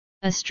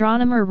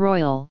Astronomer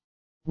Royal,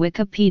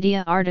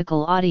 Wikipedia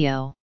article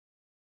audio.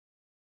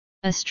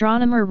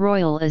 Astronomer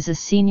Royal is a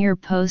senior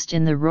post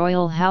in the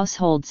royal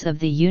households of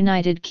the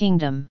United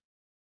Kingdom.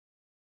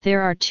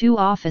 There are two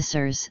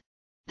officers,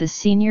 the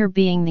senior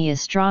being the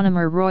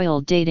Astronomer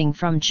Royal dating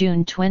from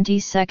June 22,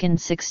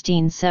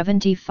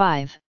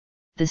 1675,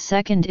 the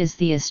second is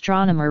the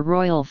Astronomer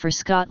Royal for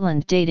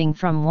Scotland dating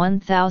from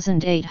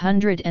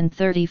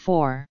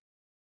 1834.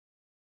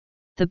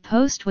 The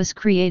post was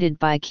created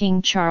by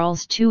King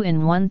Charles II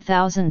in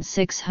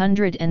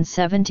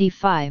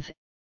 1675,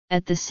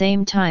 at the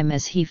same time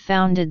as he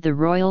founded the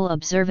Royal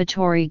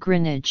Observatory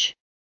Greenwich.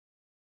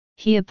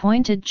 He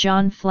appointed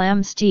John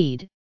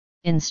Flamsteed,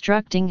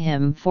 instructing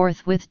him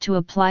forthwith to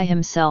apply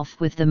himself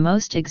with the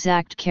most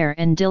exact care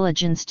and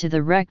diligence to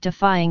the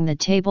rectifying the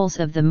tables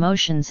of the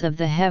motions of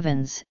the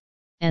heavens,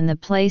 and the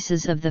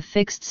places of the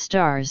fixed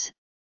stars,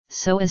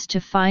 so as to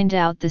find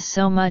out the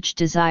so much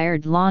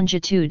desired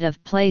longitude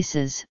of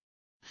places,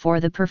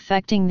 for the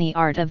perfecting the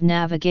art of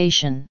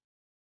navigation.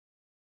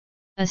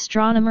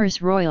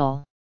 Astronomers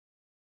Royal.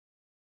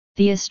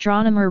 The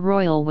Astronomer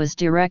Royal was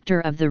director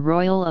of the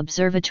Royal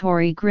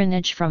Observatory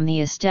Greenwich from the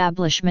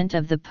establishment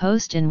of the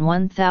post in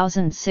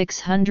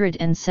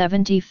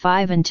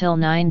 1675 until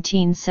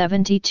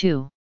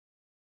 1972.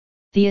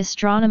 The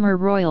Astronomer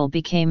Royal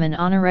became an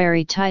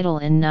honorary title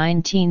in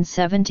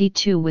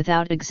 1972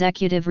 without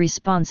executive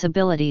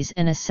responsibilities,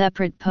 and a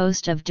separate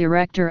post of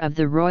Director of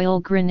the Royal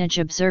Greenwich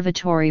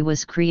Observatory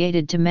was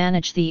created to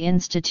manage the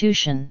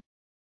institution.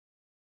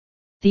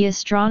 The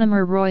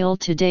Astronomer Royal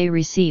today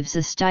receives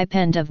a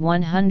stipend of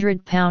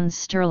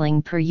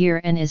 £100 per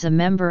year and is a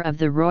member of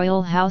the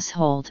royal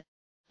household,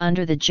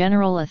 under the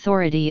general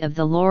authority of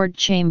the Lord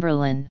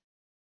Chamberlain.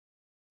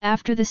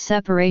 After the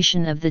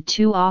separation of the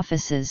two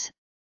offices,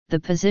 the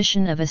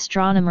position of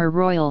Astronomer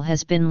Royal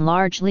has been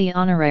largely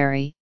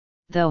honorary,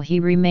 though he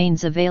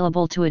remains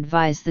available to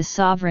advise the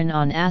sovereign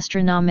on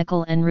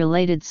astronomical and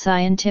related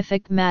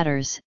scientific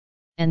matters,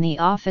 and the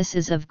office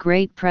is of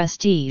great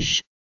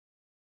prestige.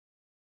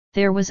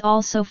 There was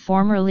also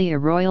formerly a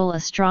Royal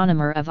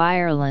Astronomer of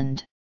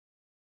Ireland.